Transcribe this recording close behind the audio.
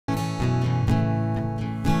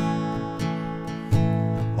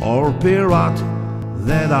or pirate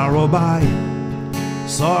that are row by,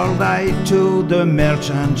 sold I to the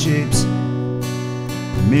merchant ships.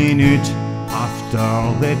 Minute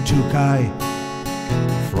after they took I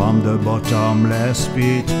from the bottomless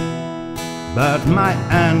pit, but my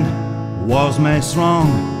hand was made strong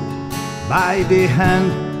by the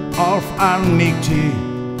hand of Almighty.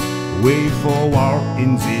 Way forward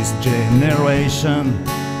in this generation,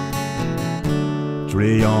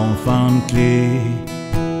 triumphantly,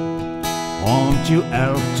 won't you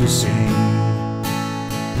help to sing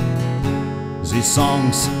these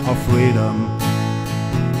songs of freedom?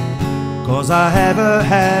 'Cause I ever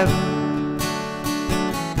have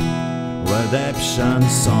redemption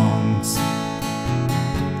songs,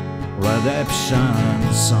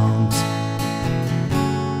 redemption songs.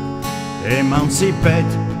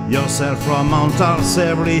 Emancipate yourself from mental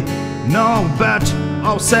slavery. No, but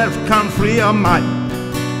ourself can't free your mind.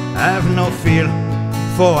 Have no fear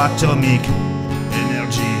for atomic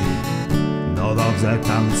energy. No doubt they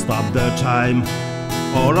can stop the time.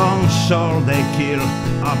 All on shore they kill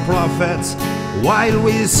our prophets, while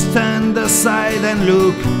we stand aside and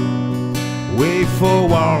look. Way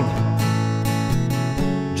forward,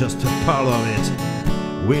 just a part of it.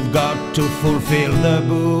 We've got to fulfill the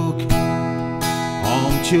book.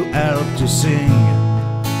 Won't you help to sing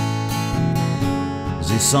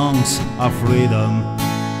these songs of freedom?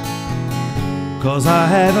 'Cause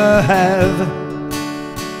I ever have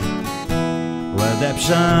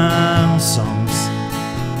redemption songs,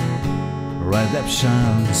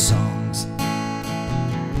 redemption songs,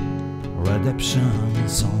 redemption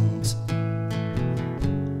songs,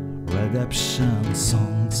 redemption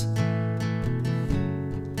songs.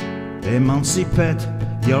 Emancipate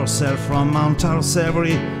yourself from mental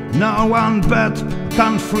slavery. No one but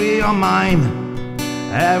can free your mind.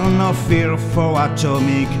 Have no fear for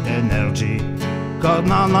atomic energy, 'cause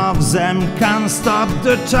none of them can stop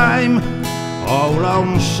the time. All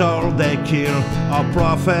on shore they kill our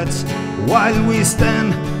prophets, while we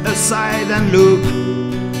stand aside and look.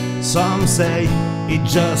 Some say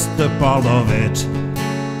it's just a part of it.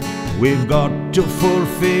 We've got to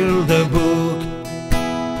fulfill the book.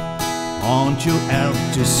 Won't you help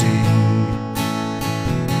to sing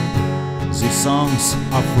these songs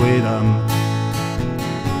of freedom?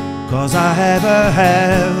 'Cause I ever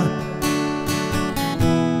have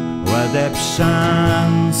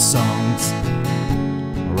redemption songs,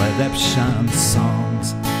 redemption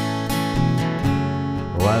songs,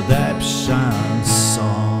 redemption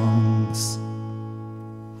songs.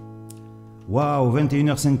 Waouh,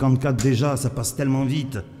 21h54 déjà, ça passe tellement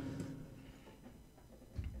vite.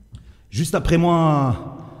 Juste après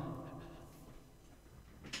moi,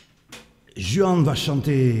 Juan va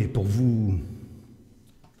chanter pour vous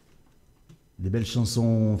des belles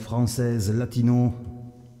chansons françaises, latino.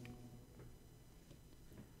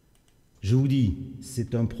 Je vous dis,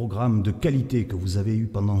 c'est un programme de qualité que vous avez eu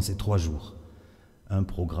pendant ces 3 jours. Un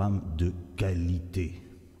programme de qualité.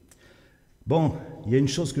 Bon, il y a une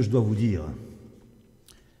chose que je dois vous dire.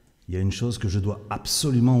 Il y a une chose que je dois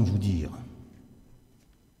absolument vous dire.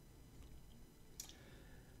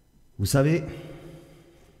 Vous savez,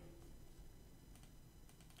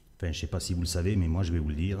 enfin je ne sais pas si vous le savez, mais moi je vais vous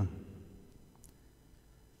le dire,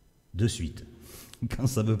 de suite, quand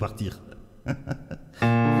ça veut partir.